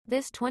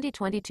This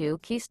 2022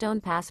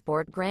 Keystone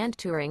Passport Grand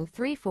Touring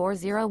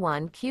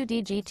 3401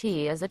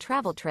 QDGT is a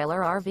travel trailer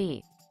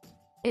RV.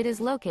 It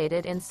is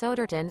located in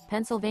Souderton,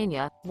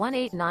 Pennsylvania,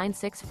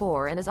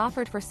 18964 and is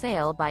offered for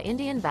sale by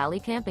Indian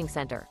Valley Camping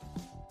Center.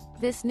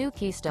 This new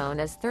Keystone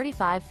is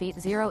 35 feet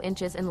 0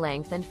 inches in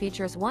length and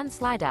features one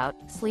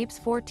Slideout, sleeps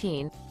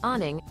 14,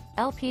 awning,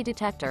 LP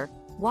detector,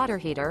 water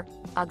heater,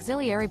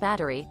 auxiliary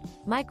battery,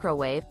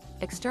 microwave,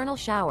 external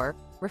shower,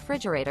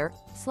 refrigerator,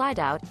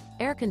 slide-out,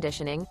 air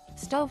conditioning,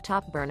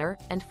 stovetop burner,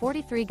 and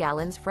 43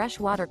 gallons fresh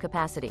water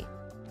capacity.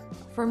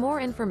 For more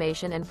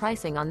information and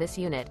pricing on this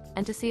unit,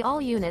 and to see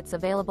all units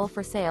available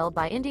for sale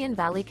by Indian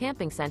Valley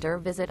Camping Center,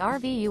 visit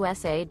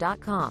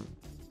RVUSA.com.